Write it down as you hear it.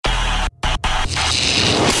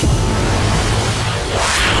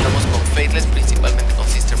Estamos con Faithless, principalmente con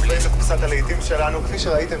Sister Bliss. קבוצת הלהיטים שלנו, כפי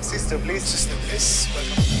שראיתם, Sister Bliss. Sister Bliss,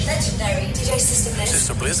 Legendary DJ Sister Bliss.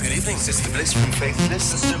 Sister Bliss, good evening. Sister Bliss from Faithless.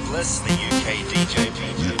 Sister Bliss, the UK DJ.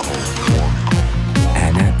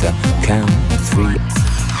 And at the count of 3,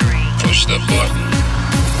 Push the button.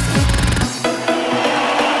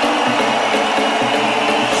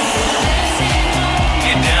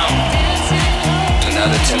 Get down. Do not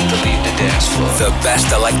attempt to leave the dance floor. the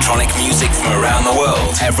best electronic music from around the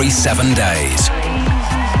world every 7 days. They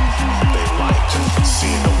like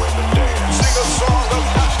seeing the women dance. Sing a song of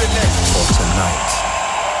happiness. For tonight,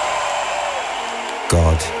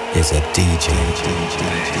 God is a DJ.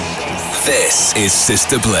 This is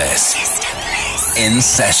Sister Bliss. In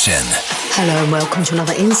session. Hello and welcome to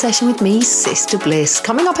another In Session with me, Sister Bliss.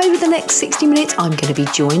 Coming up over the next 60 minutes, I'm going to be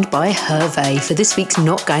joined by Hervé for this week's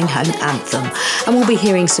Not Going Home anthem. And we'll be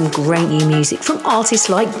hearing some great new music from artists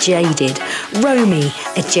like Jaded, Romy,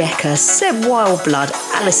 Ejeka, Seb Wildblood,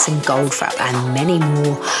 Alison Goldfrapp and many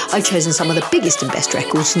more. I've chosen some of the biggest and best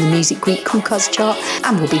records from the Music Week Coolcast chart,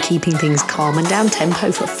 and we'll be keeping things calm and down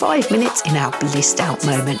tempo for 5 minutes in our blissed out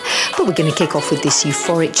moment. But we're going to kick off with this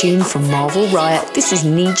euphoric tune from Marvel Riot. This is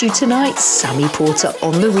Need You Tonight, Sammy Porter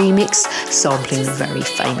on the remix, sampling the very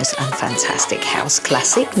famous and fantastic house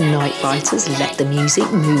classic Night Writers' Let the Music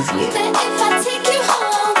Move You. If I take you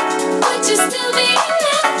home, would you still be in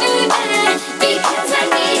love? Because I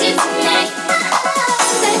need you tonight.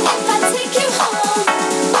 If I take you home,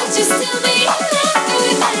 would you still be in love?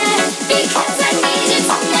 Because I need you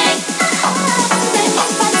tonight. If I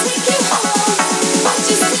take you home, would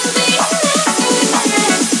you still be in love?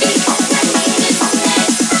 Because I need you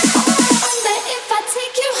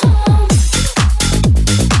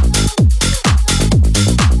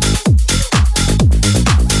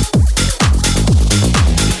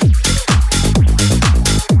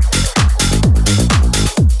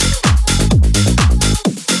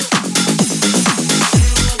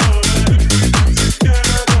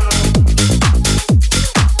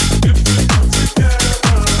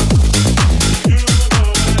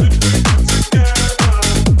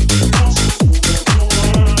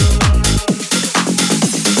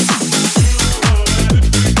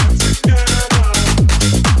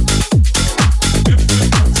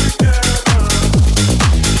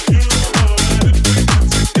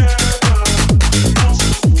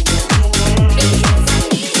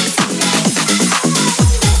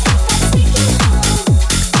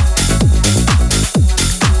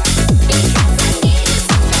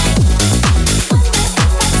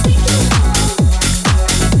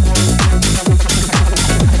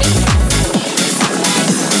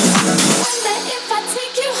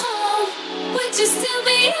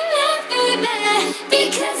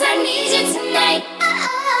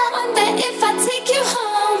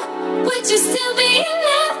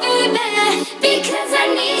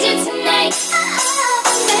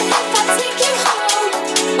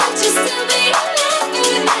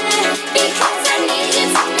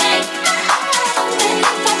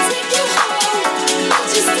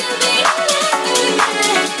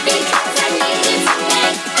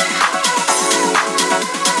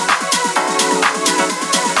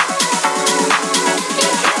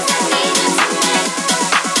If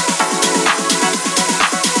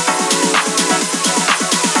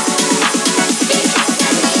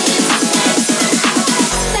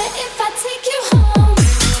I take you home.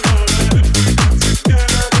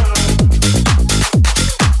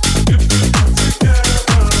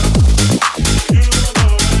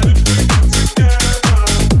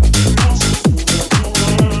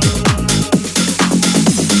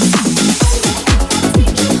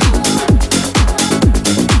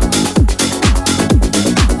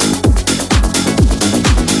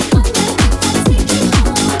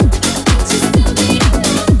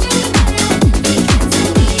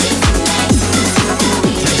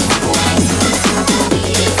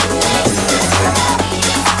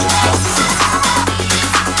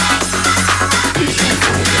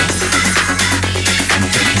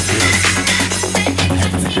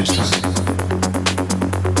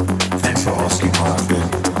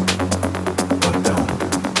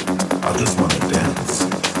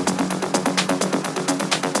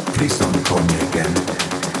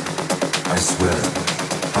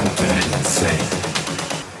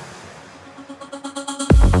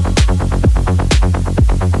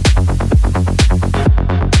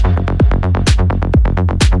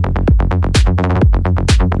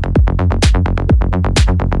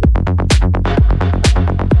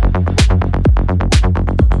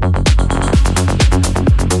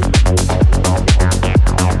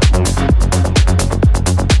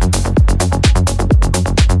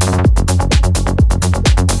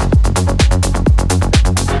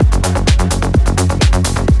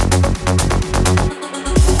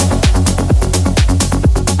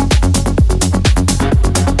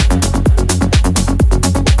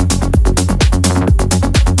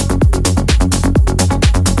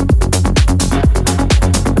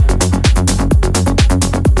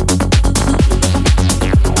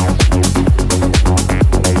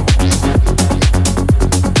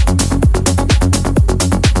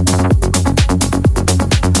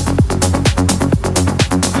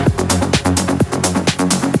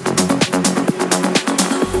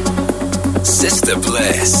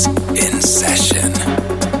 Bliss in session.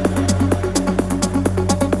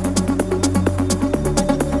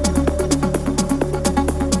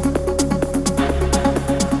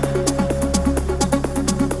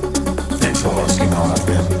 Thanks for asking how I've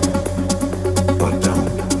been. But don't.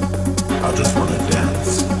 I just wanna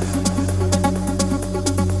dance.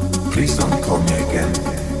 Please don't call me again.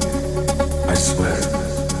 I swear,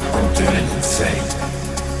 I'm turning insane.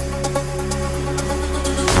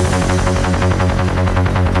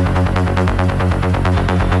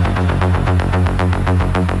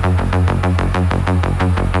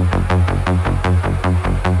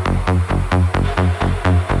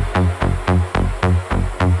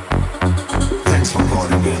 Thanks for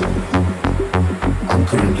calling in. I'm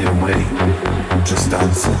currently away, just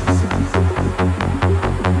dancing.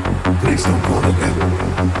 Please don't call again.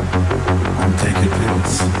 I'm taking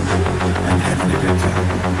pills and having a good time.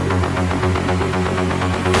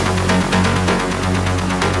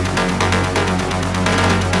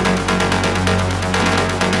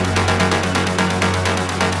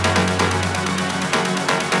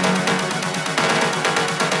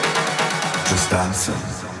 Just dancing.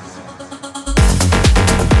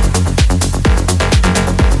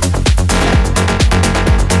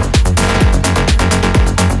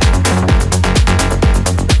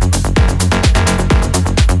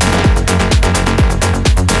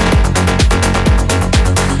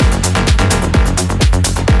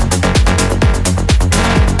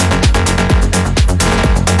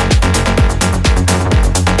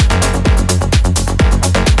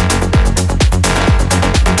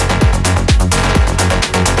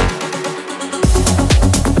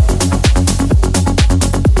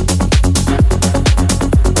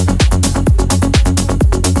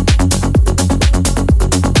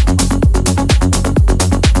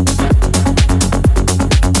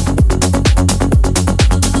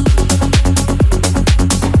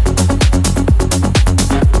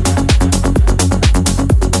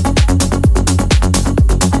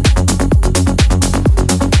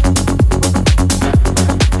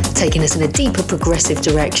 Taking us in a deeper progressive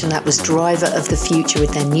direction, that was Driver of the Future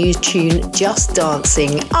with their new tune Just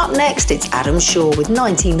Dancing. Up next, it's Adam Shaw with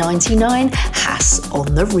 1999, Hass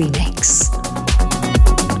on the remix.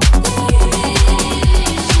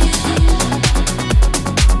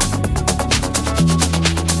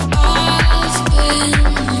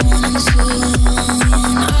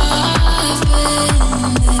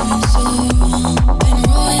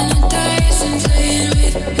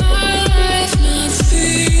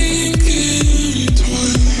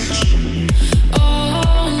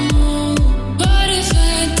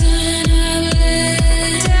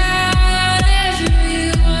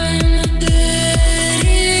 Everyone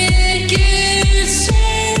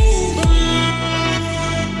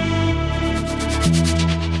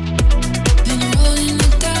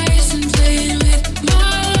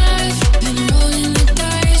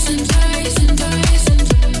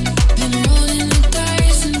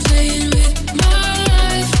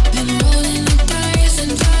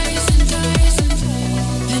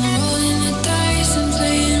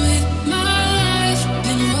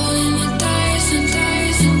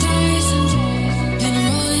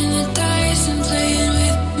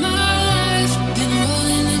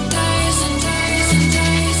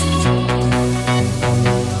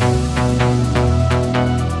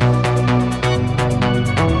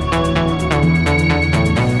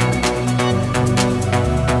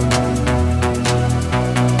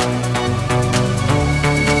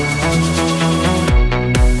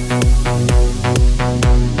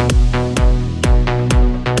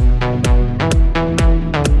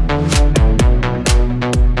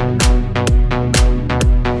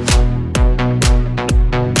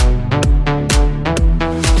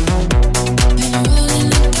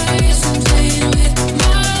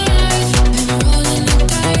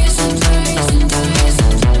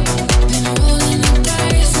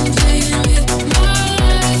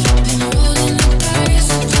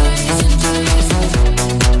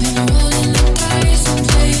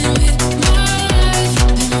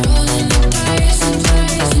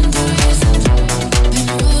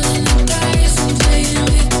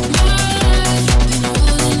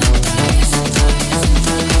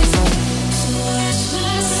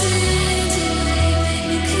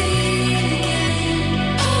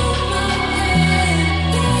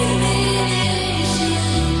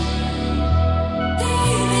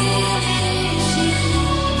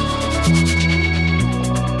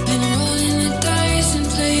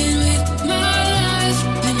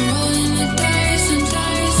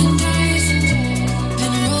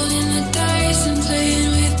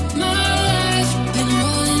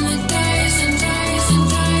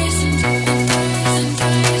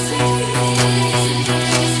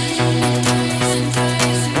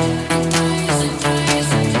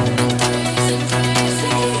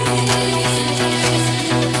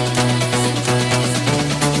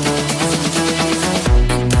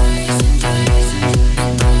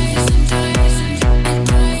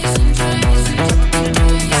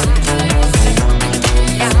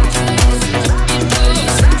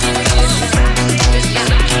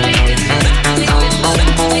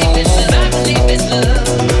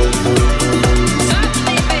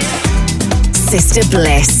Sister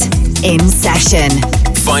Bliss in session.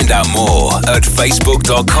 Find out more at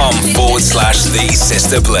facebook.com/The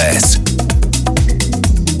Sister Bliss.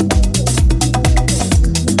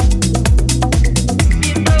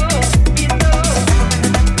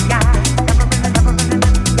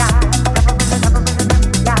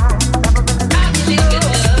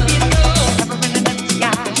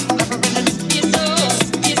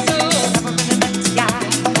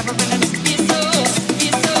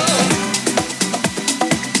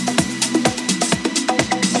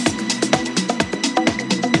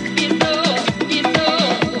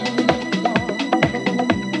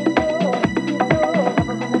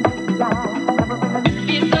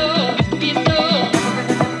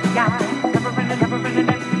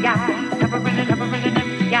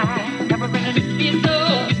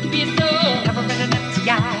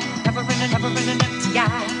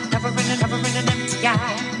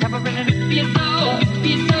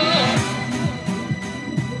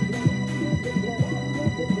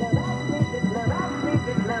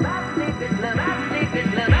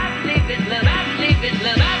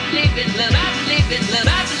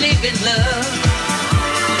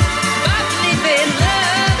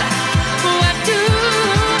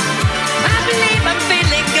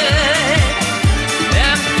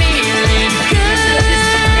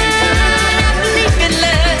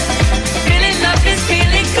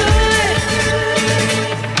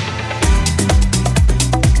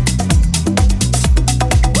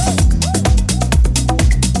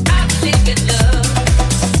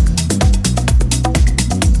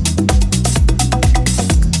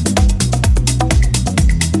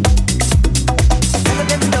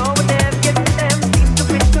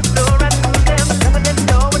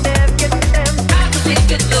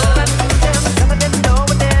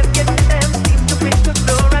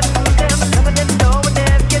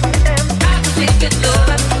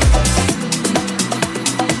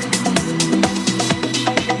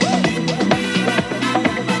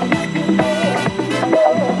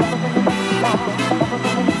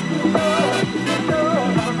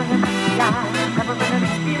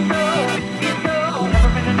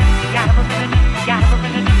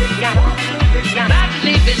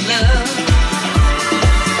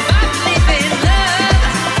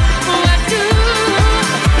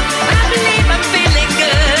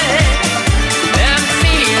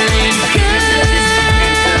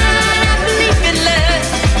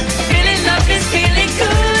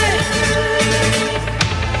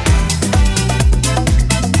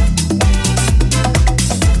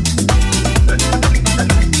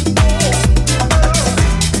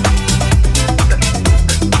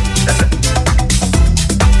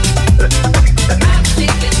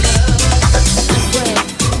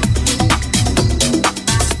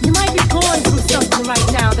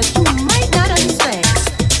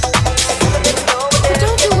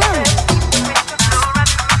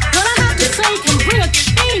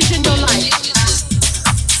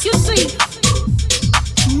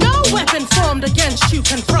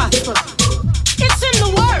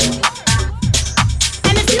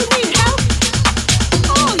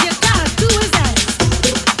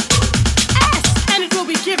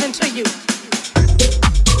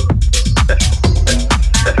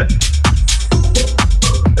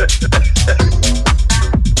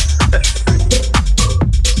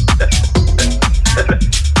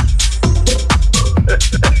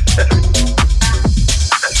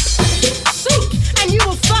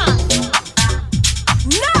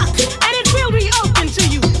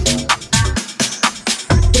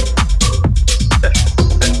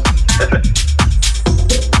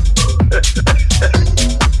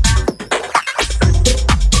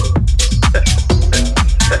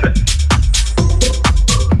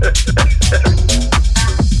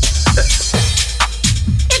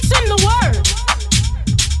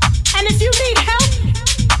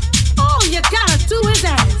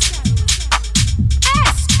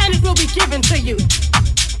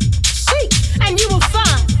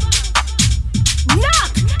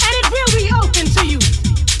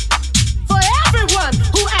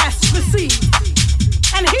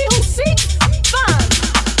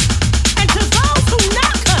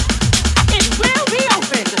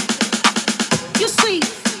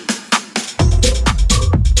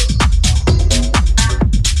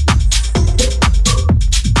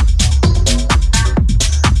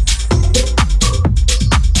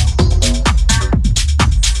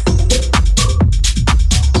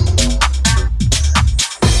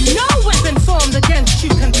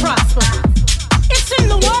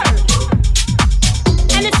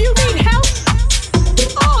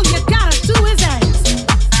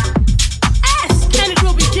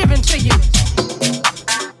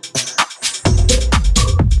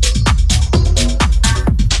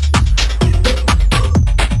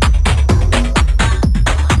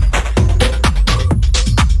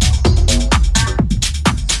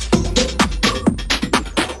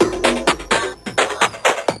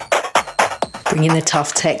 Bringing the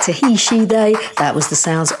tough tech to he, she, they. That was the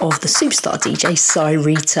sounds of the superstar DJ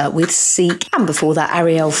Cyrita with Seek. And before that,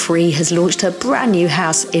 Ariel Free has launched her brand new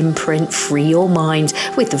house imprint, Free Your Mind,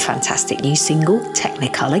 with the fantastic new single,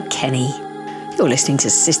 Technicolor Kenny. You're listening to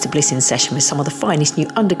Sister Bliss in Session with some of the finest new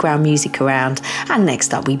underground music around. And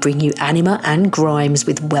next up, we bring you Anima and Grimes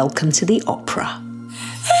with Welcome to the Opera.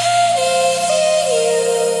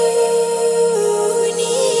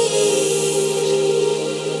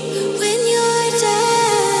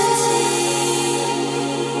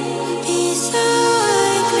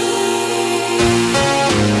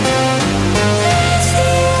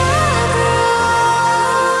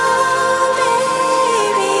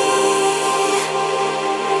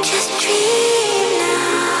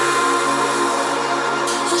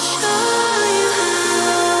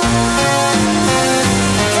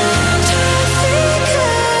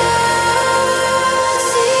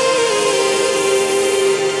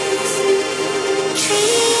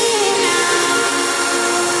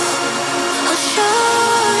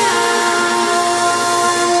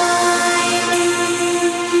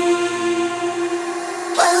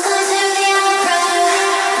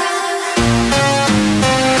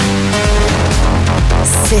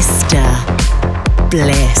 Sister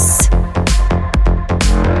Bliss.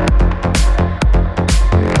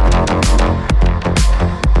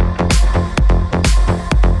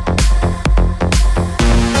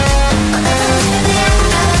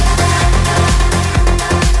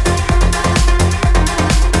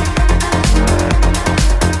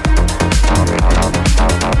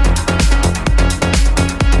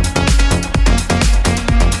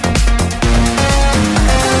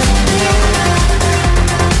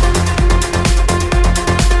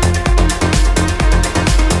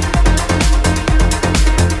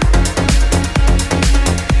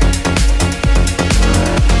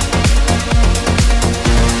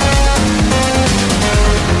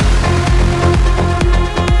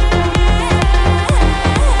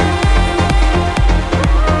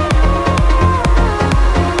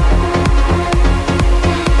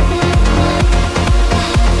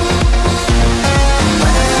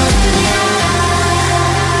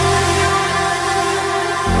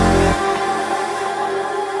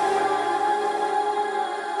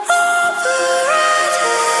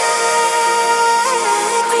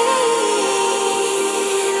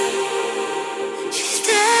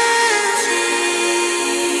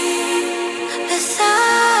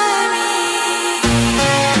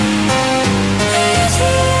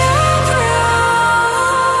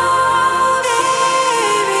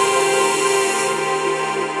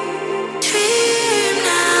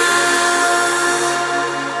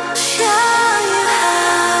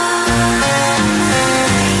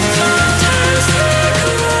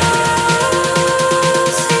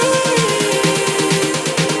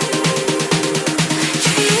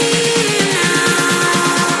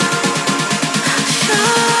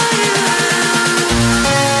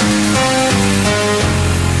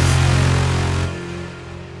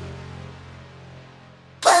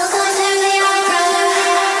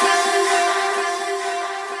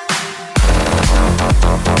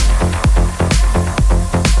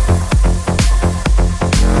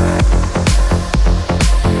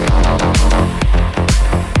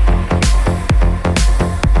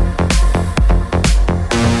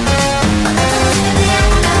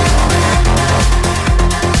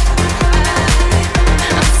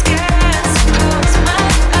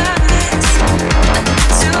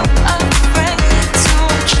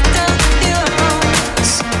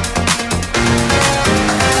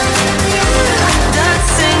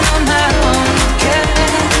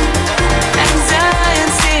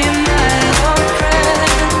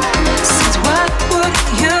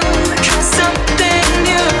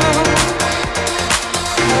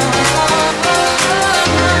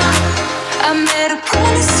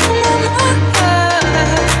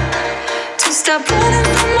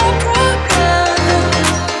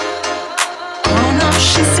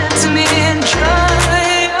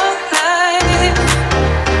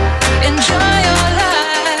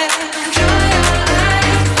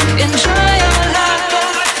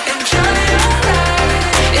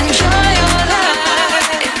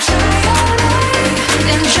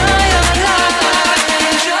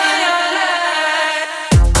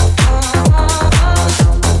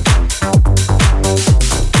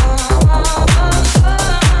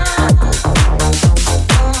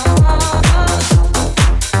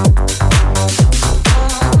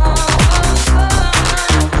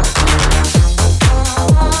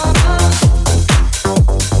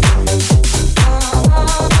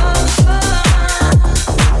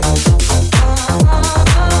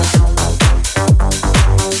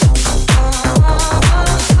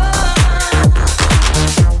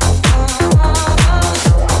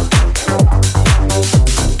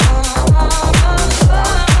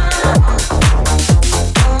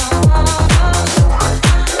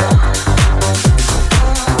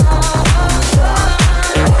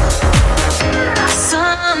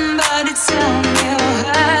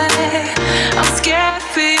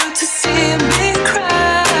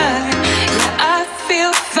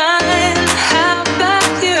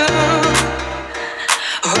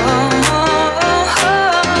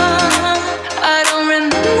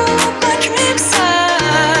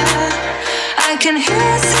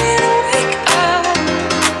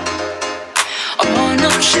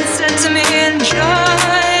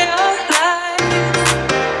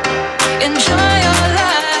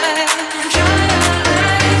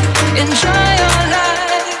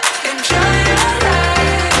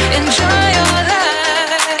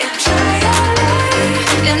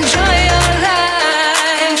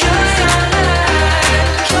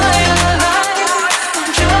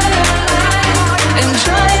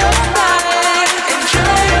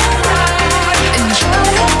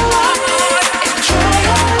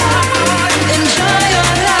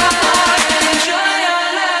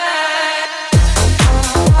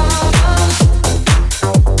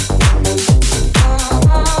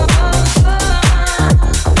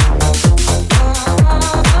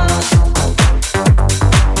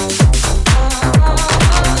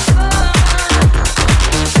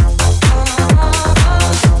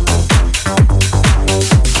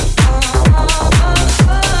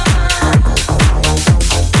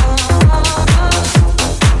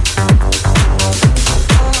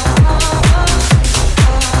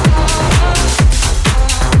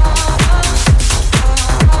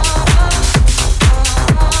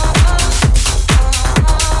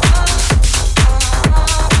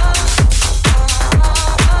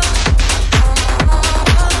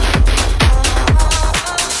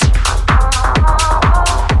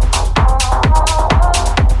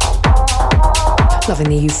 Loving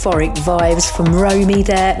the euphoric vibes from Romy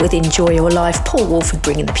there with Enjoy Your Life. Paul Wolford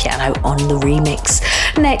bringing the piano on the remix.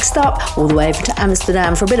 Next up, all the way over to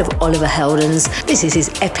Amsterdam for a bit of Oliver Heldens. This is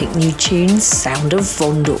his epic new tune, Sound of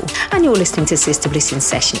Vondel. And you're listening to Sister Bliss in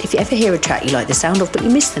Session. If you ever hear a track you like the sound of but you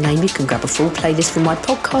missed the name, you can grab a full playlist from my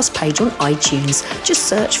podcast page on iTunes. Just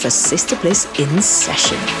search for Sister Bliss in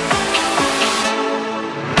Session.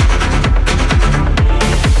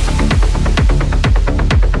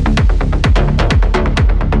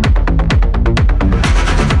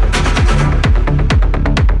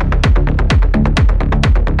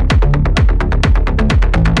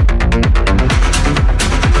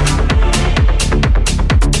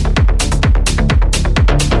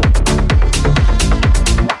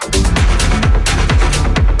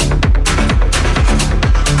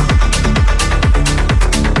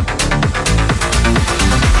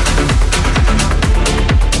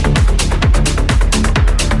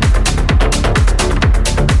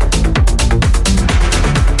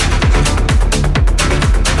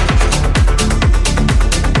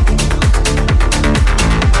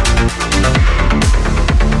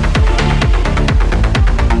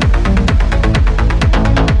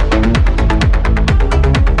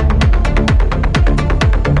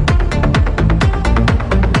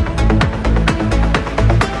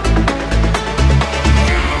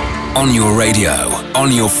 On your radio,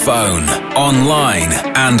 on your phone, online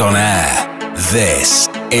and on air. This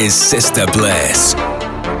is Sister Bliss.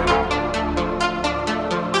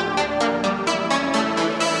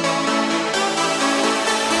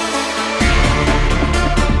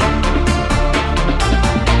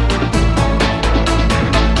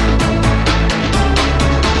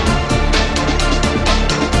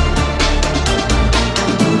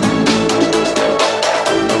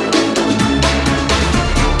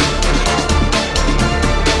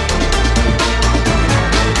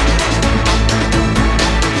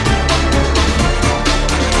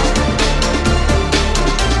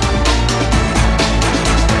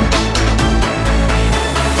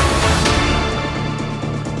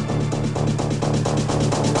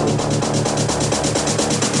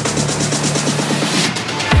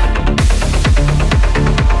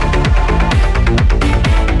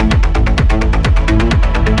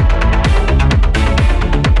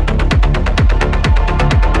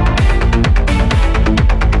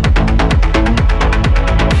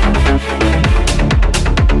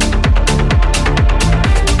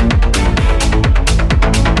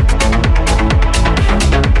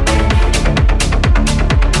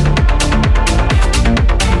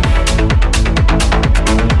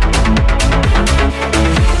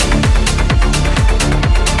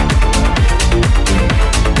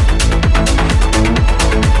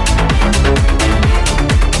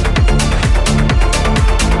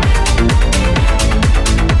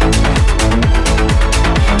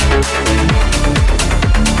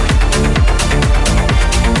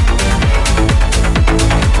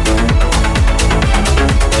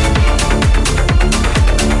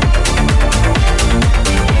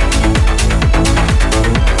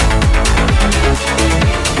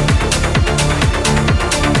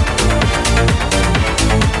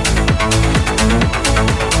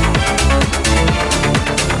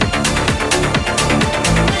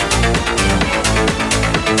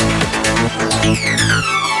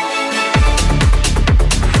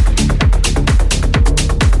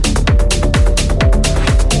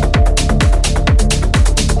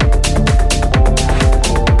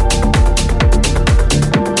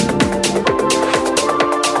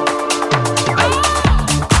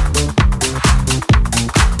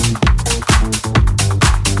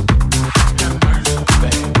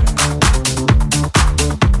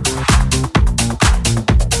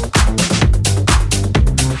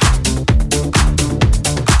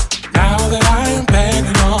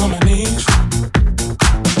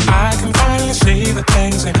 the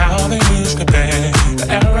things and how they used to be. The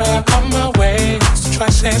error of my ways, the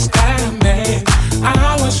choices that I made.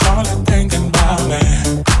 I was only thinking about me.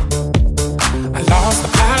 I lost the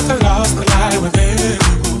path, I lost the light within you.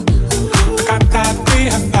 I got that we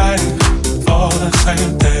are fighting for the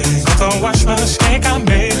same thing. So the worst mistake I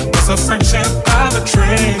made was a friendship by the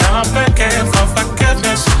tree. Now I'm begging for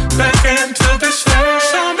forgiveness, begging to be saved.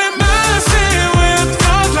 Show me mercy with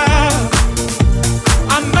your love.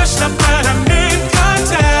 I messed up but I need your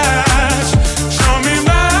touch. Show me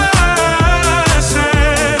mercy.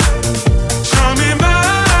 Show me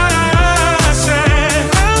mercy.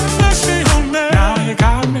 Have mercy on me. Now you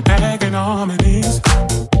got me begging on my knees.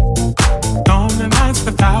 Lonely nights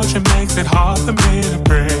without you makes it hard for me to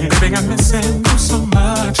breathe. Baby, I'm missing you so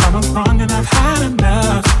much. I'm running, I've had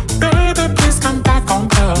enough. Baby, please come back on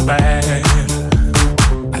the way.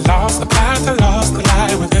 I lost the path, I lost the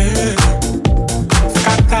light within.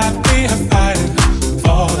 Forgot that we are fighting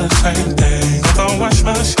for the same thing. The worst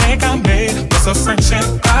mistake I made was a friendship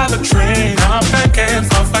by the tree. I'm begging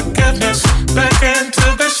for forgiveness, begging to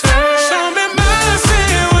be saved. Show me mercy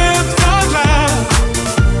with your love.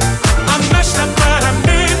 I messed up but I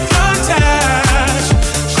need your touch.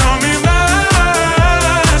 Show me mercy.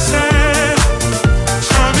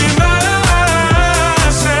 Show me mercy.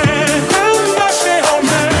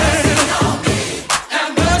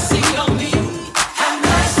 Have mercy on me. Have mercy on me. Have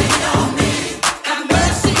mercy on me. Have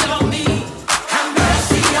mercy on me. Have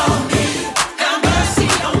mercy on me. Have mercy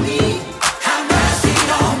on me. Have mercy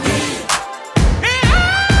on me.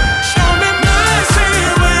 Show me mercy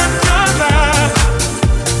with your love.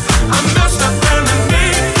 I messed up and I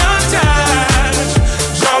need your touch.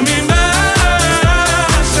 Show me mercy.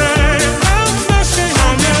 Have mercy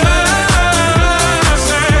on me. Have mercy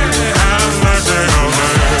on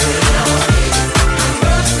me.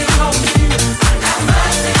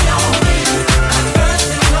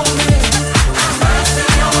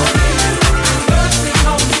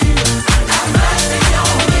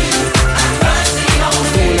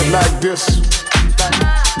 Doing it like this.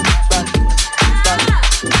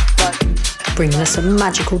 Bringing us a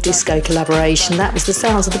magical disco collaboration. That was the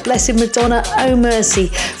sounds of the Blessed Madonna, Oh Mercy,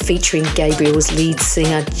 featuring Gabriel's lead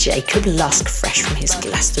singer Jacob Lusk, fresh from his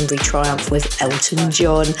Glastonbury triumph with Elton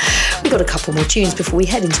John. We've got a couple more tunes before we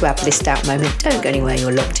head into our blissed out moment. Don't go anywhere,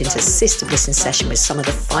 you're locked into Sister Bliss in session with some of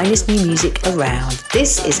the finest new music around.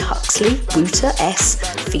 This is Huxley Wooter S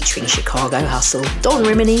featuring Chicago Hustle, Don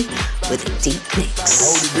Rimini with a deep mix.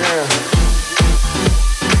 Hold it down.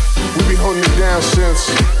 We be holding it down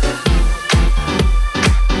since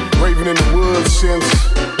raving in the woods since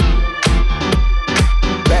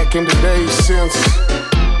back in the days since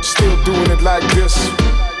still doing it like this.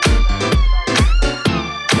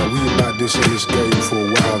 Now we about this in this game for a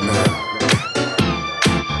while now.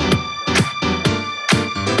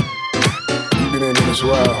 We've been in this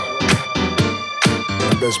while.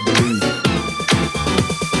 I best believe.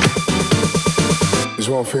 There's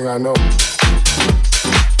one thing I know.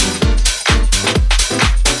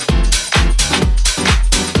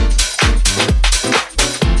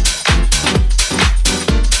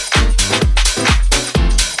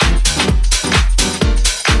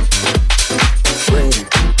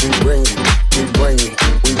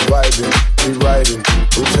 We riding,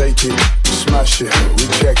 we take it, smash it, we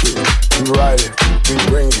check it, we ride it, we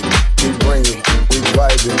bring it, we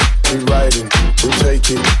vibing, we riding, we take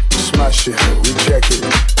it, smash it, we check it,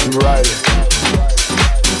 we ride it.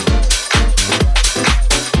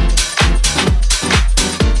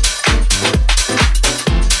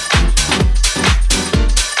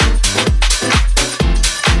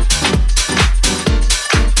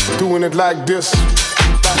 Doing it like this.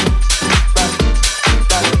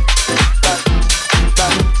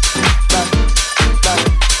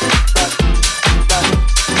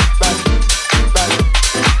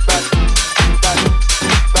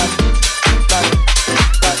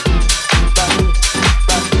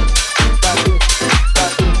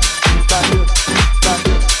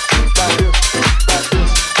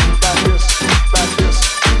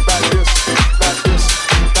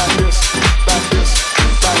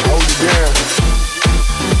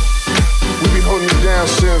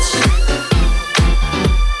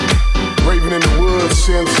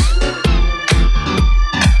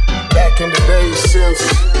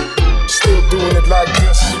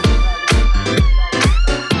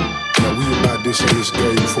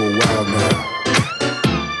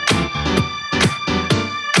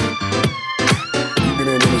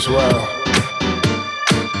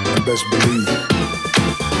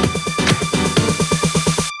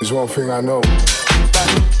 One thing I know is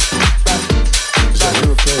that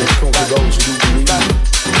good things come to those who believe.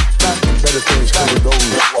 And better things come to those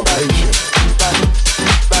who are patient.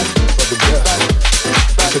 But the best,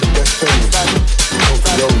 to the best things come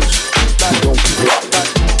for those who don't give up.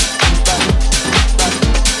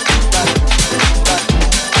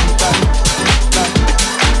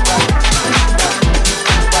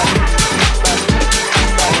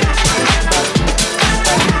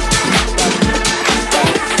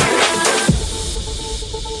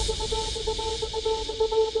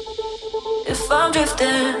 If I'm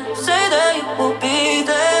drifting, say that you will be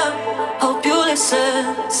there. Hope you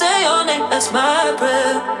listen, say your name as my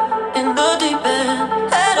prayer. In the deep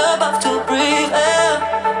end, head above to breathe air.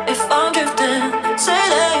 If I'm drifting, say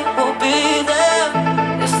that you will be there.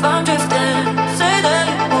 If I'm drifting, say that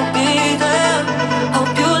you will be there.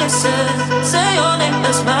 Hope you listen, say your name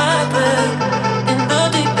as my prayer. In the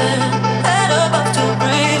deep end, head above to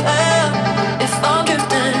breathe air. If I'm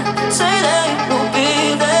drifting, say that you will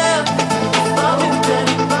be there.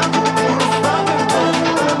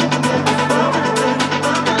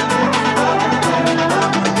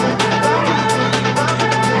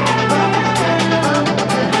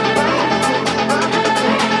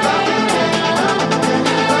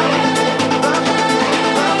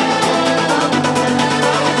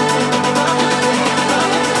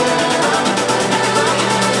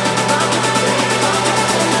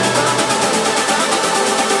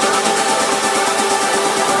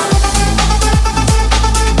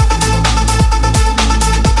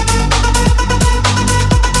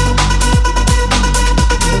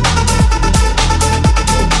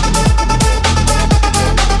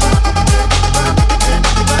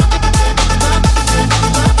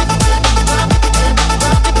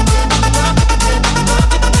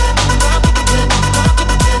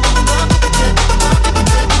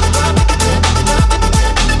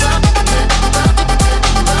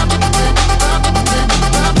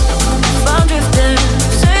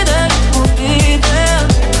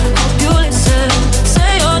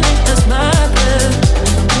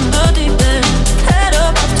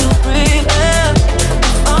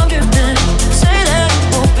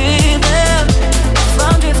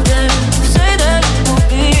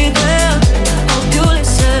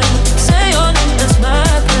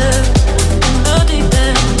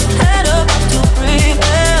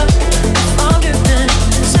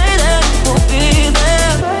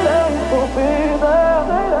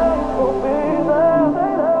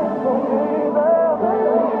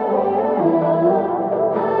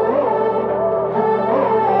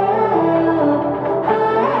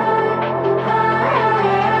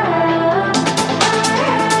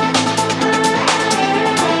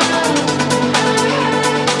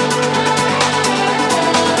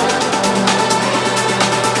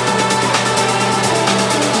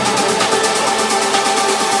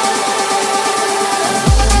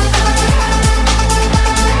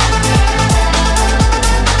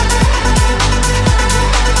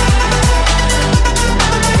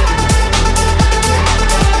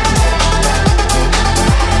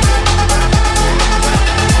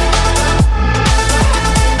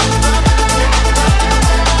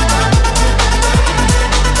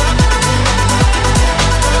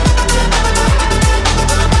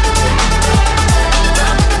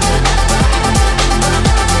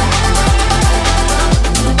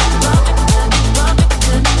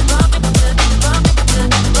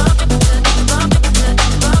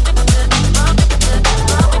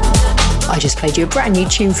 Played you a brand new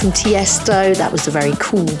tune from Tiesto. That was the very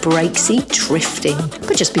cool breaksy Drifting.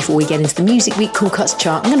 But just before we get into the Music Week Cool Cuts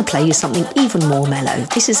chart, I'm going to play you something even more mellow.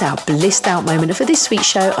 This is our blissed out moment, and for this week's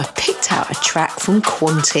show I picked out a track from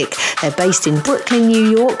Quantic. They're based in Brooklyn,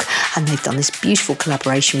 New York, and they've done this beautiful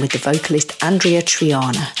collaboration with the vocalist Andrea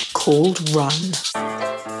Triana called Run.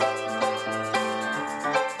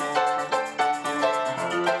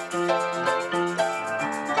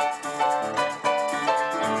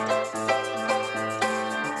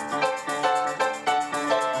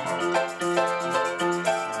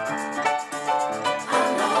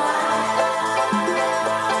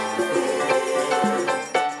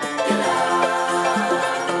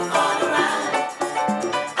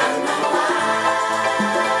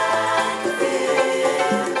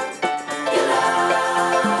 Your love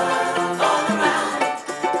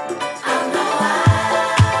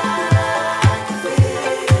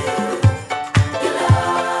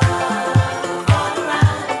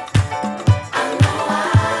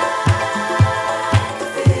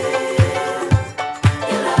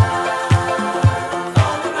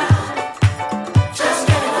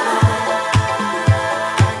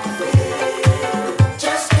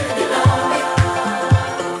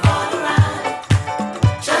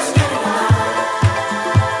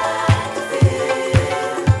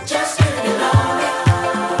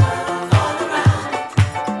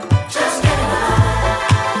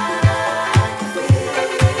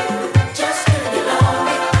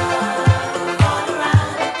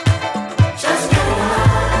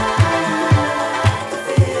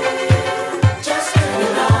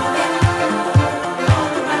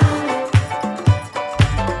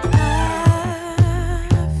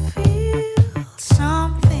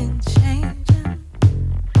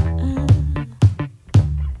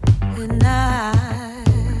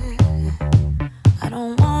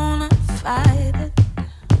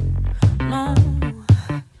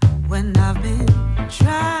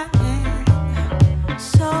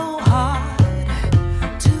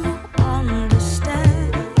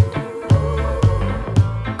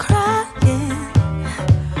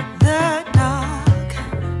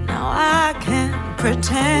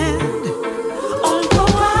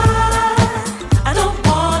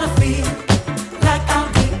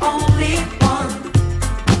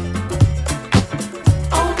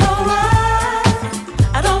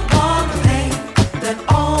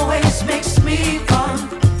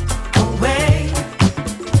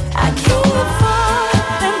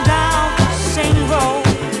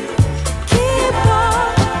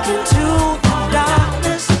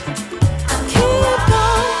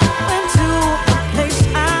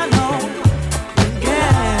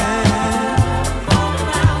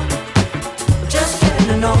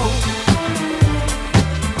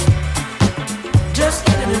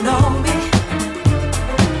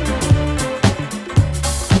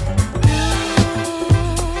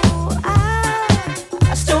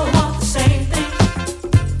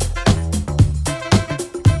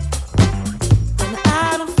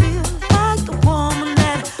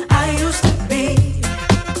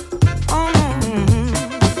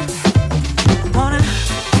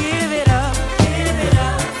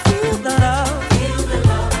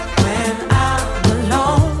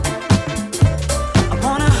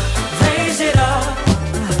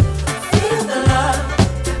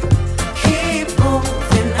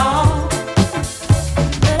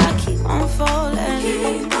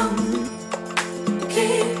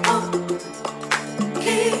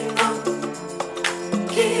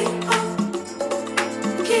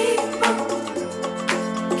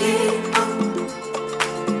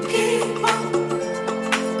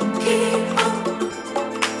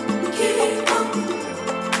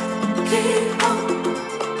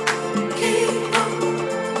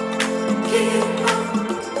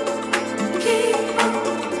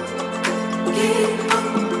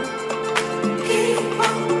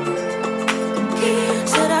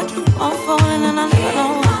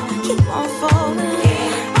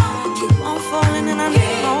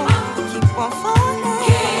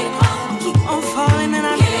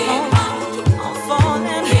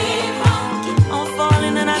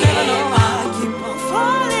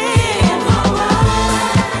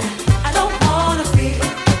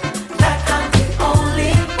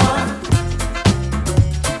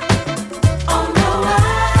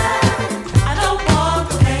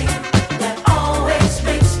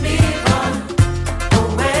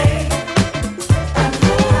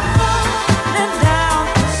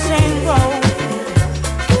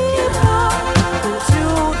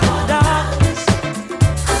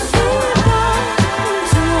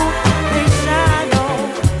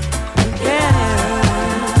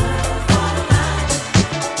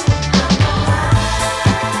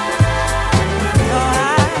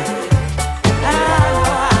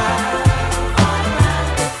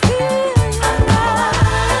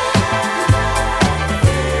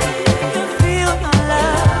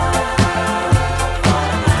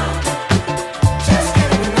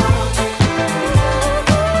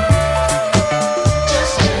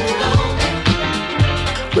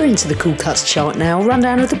Into the Cool Cuts chart now, a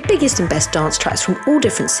rundown of the biggest and best dance tracks from all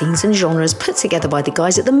different scenes and genres put together by the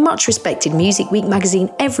guys at the much respected Music Week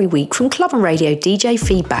magazine every week from club and radio DJ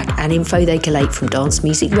feedback and info they collate from dance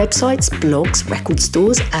music websites, blogs, record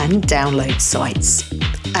stores and download sites.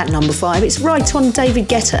 At number 5, it's right on David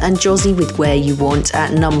Guetta and Jozzy with Where You Want.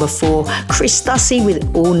 At number 4, Chris Stussy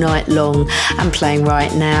with All Night Long. And playing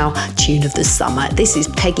right now, tune of the summer. This is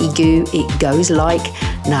Peggy Gou, It Goes Like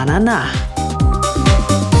Na Na Na.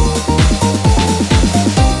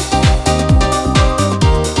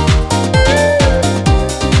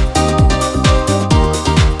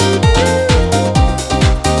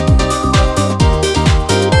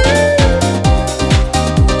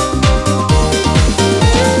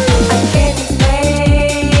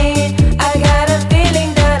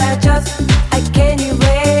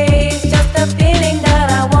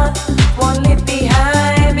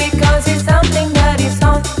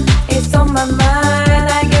 It's on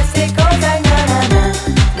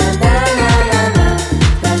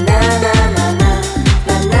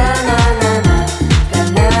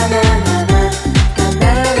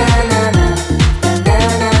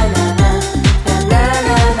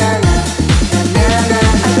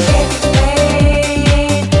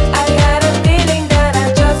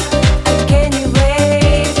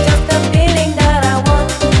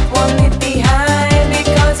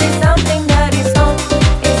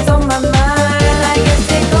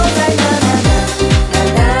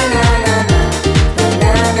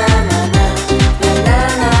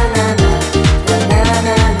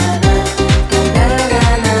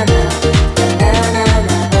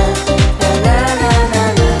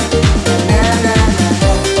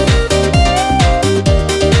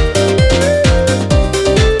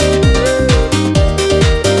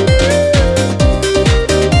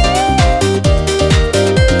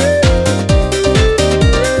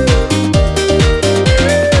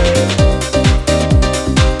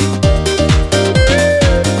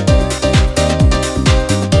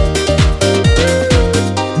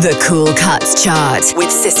Cool Cuts Chart with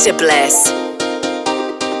Sister Bliss.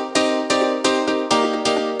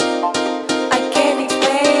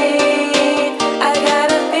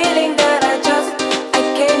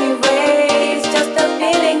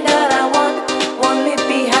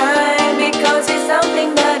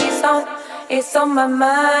 It's on my mind,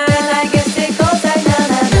 I guess it goes like na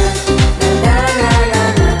na na na na na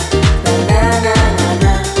na na na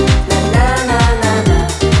na na na na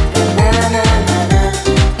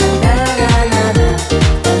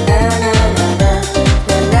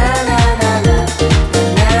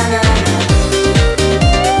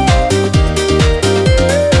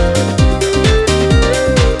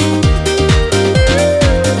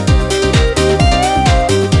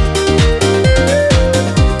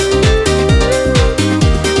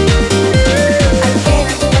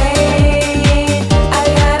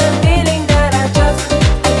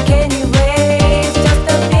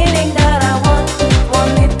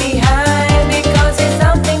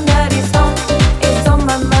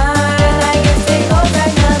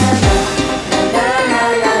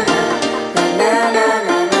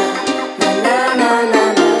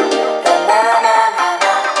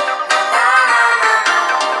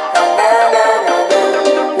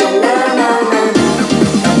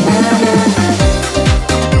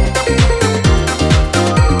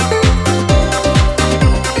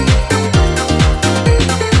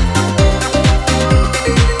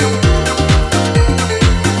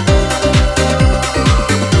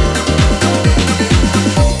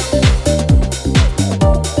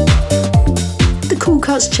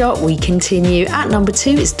Chart, we continue. At number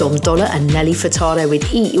 2, it's Dom Dollar and Nelly Furtado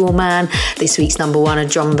with Eat Your Man. This week's number 1, a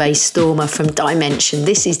drum and bass stormer from Dimension.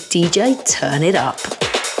 This is DJ Turn It Up.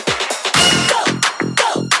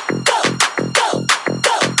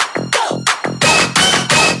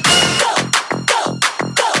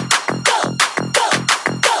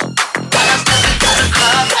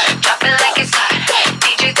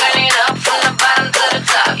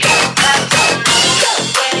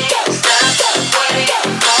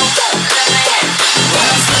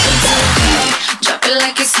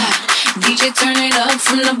 Turn it up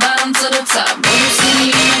from the bottom to the top. When you see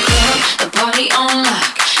me in the club, the party on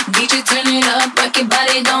lock. DJ turn it up, rock your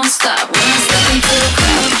body, don't stop. When I step into the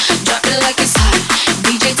crowd, drop it like it's hot.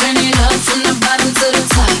 DJ turn it up from the bottom to the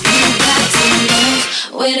top. You got to move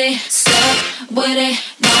with it, step with it,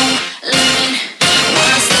 no limit. When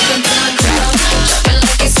I step into the crowd, drop it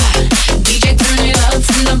like it's hot. DJ turn it up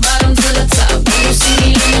from the bottom to the top. When you see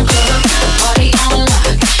me in the club, the party on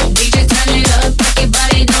lock. DJ turn it up, rock your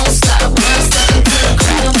body, don't stop.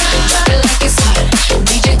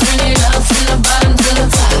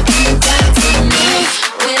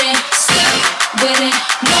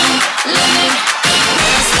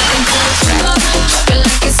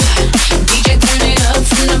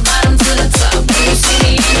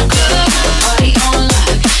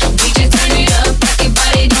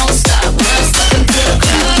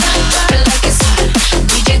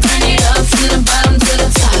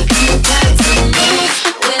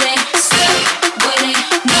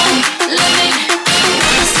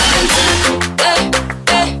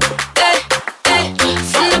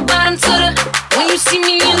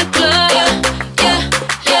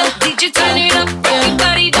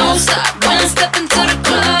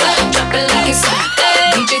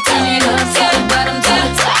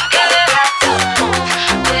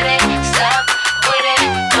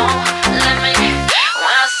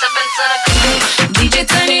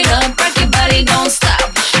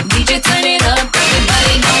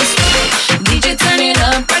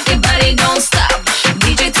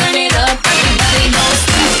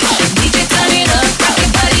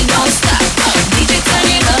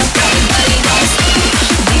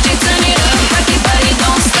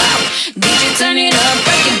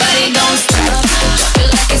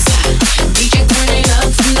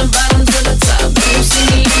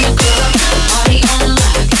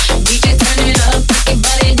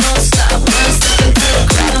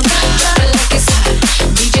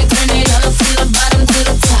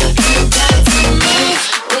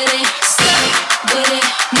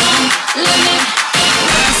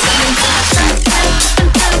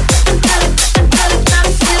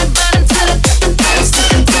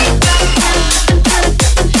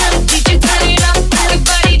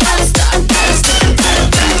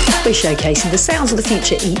 Showcasing the sounds of the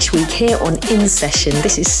future each week here on In Session.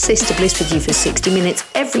 This is Sister Bliss with you for 60 minutes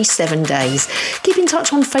every 7 days. Keep in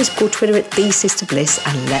touch on Facebook or Twitter at The Sister Bliss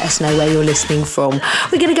and let us know where you're listening from.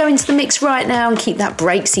 We're going to go into the mix right now and keep that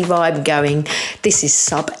breaksy vibe going. This is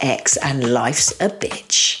Sub X and Life's a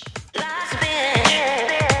Bitch.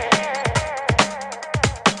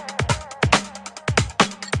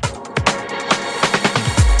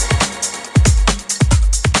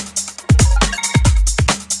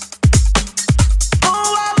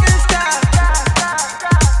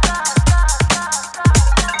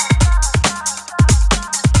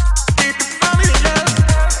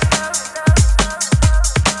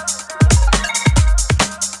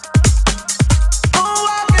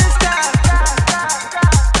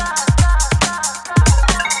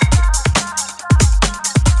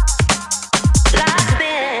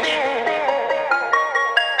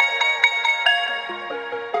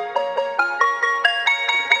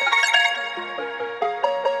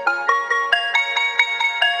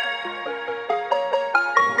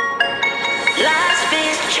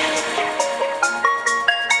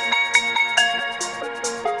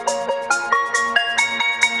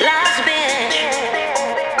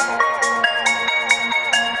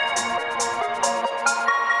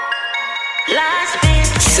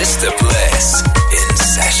 Sister Bliss in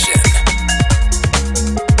session.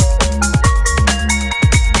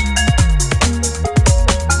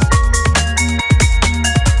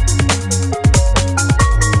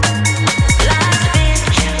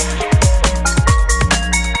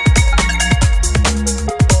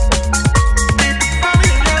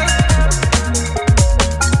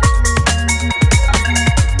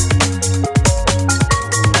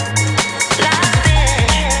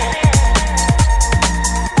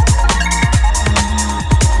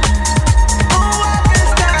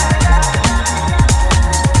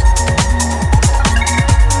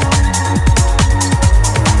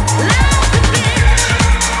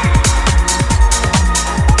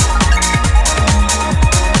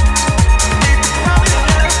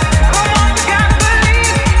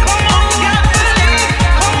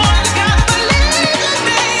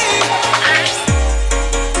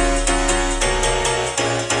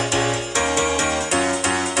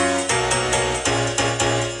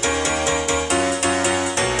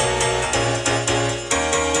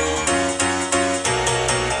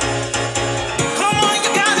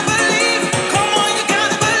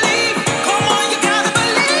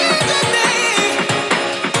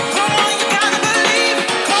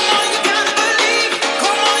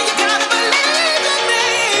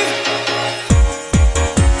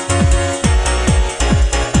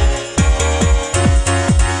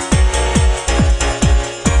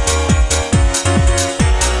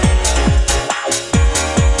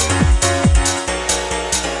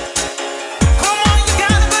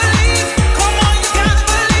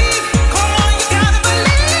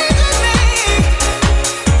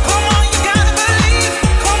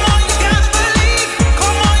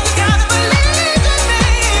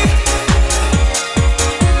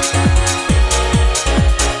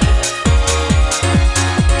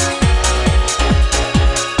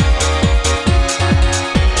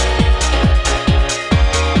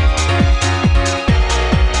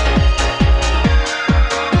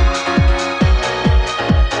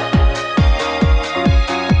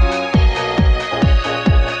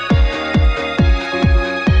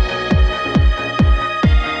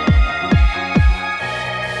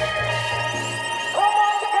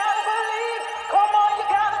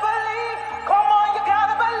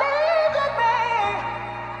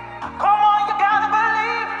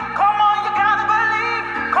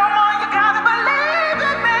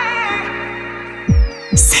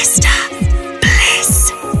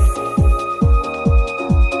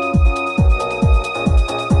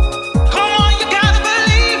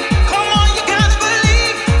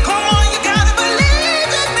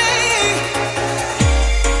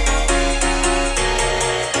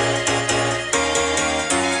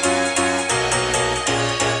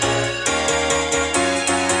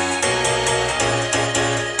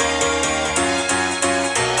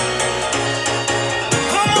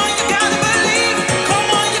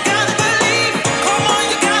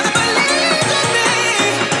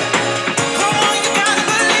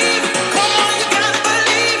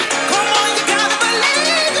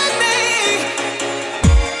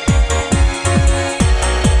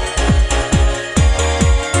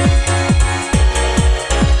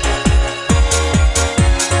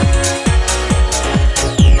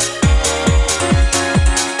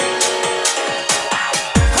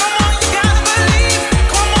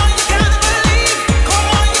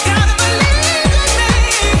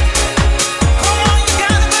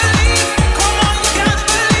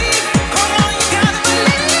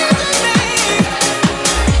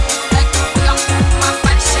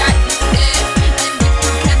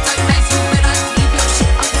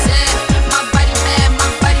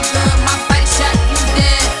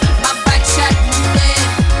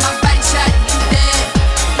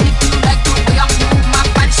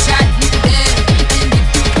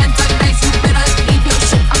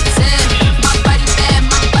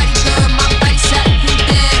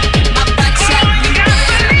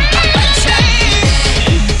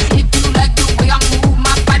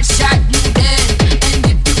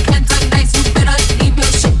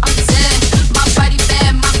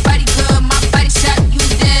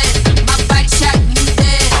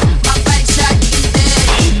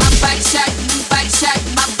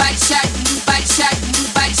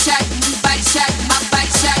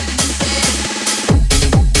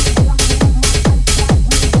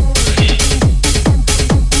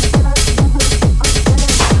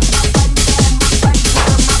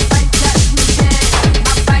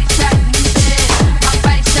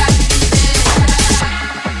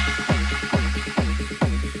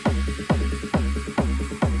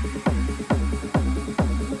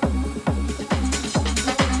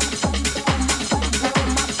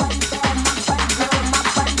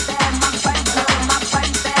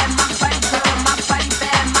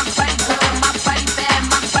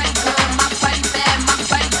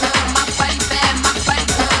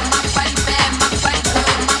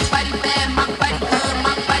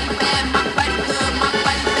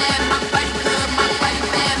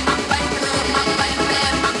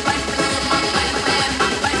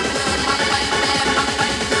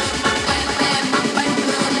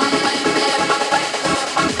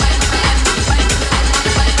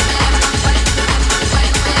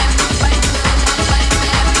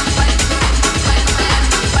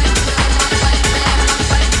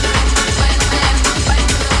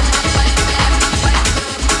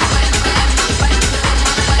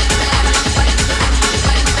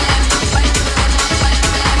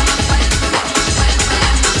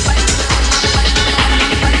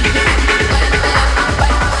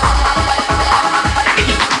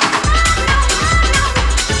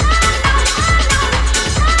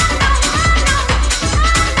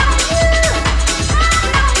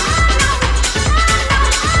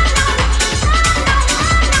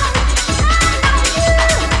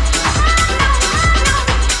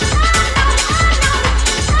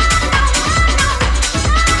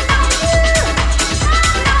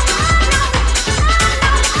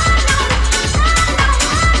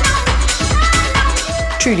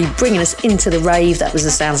 truly bringing us into the rave. That was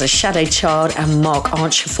the sounds of Shadow Child and Mark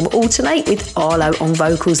Archer from Alternate with Arlo on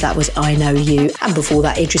vocals. That was I Know You. And before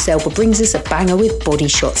that, Idris Elba brings us a banger with Body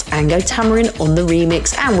Shots, Ango Tamarin on the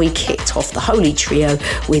remix. And we kicked off the Holy Trio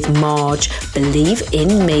with Marge, Believe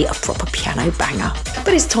in Me, a proper piano banger.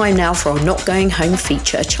 But it's time now for our Not Going Home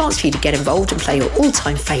feature, a chance for you to get involved and play your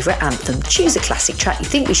all-time favourite anthem. Choose a classic track you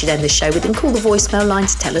think we should end the show with and call the voicemail line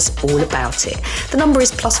to tell us all about it. The number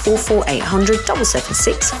is +44 800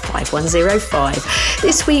 776 5105.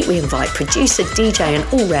 This week we invite producer, DJ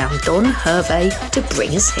and all-round Don Hervé to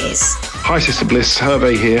bring us his. Hi Sister Bliss,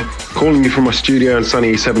 Hervé here, calling you from my studio in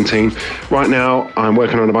sunny E17. Right now I'm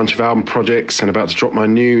working on a bunch of album projects and about to drop my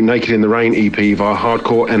new Naked in the Rain EP via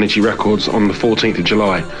Hardcore Energy Records on the 14th of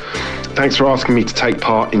July. Thanks for asking me to take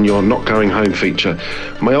part in your Not Going Home feature.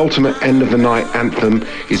 My ultimate end of the night anthem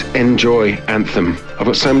is Enjoy Anthem. I've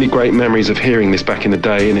got so many great memories of hearing this back in the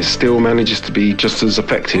day, and it still manages to be just as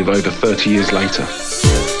effective over 30 years later.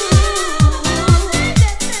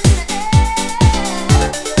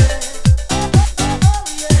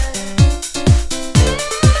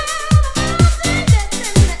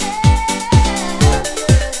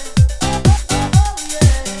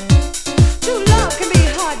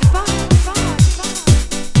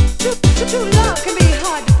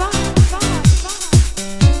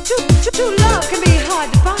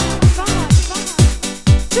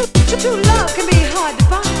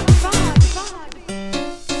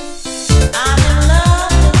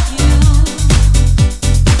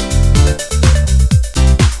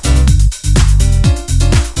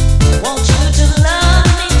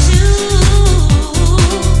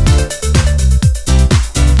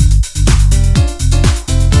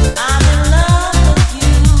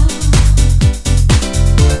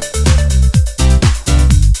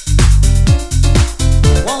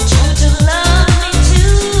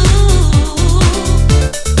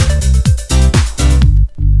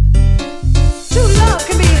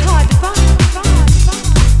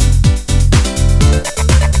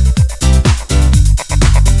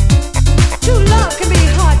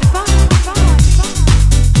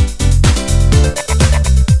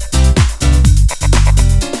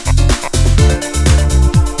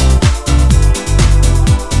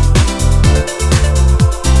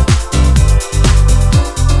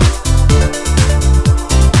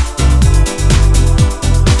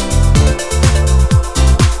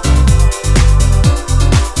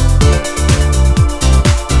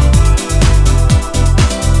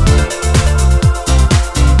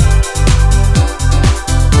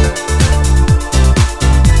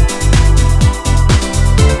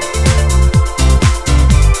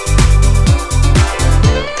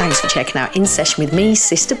 In session with me,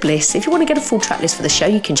 Sister Bliss. If you want to get a full track list for the show,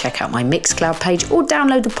 you can check out my Mixcloud page or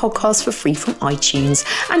download the podcast for free from iTunes.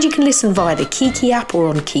 And you can listen via the Kiki app or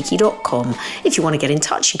on kiki.com. If you want to get in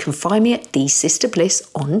touch, you can find me at The Sister Bliss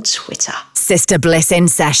on Twitter. Sister Bliss in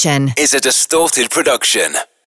Session is a Distorted production.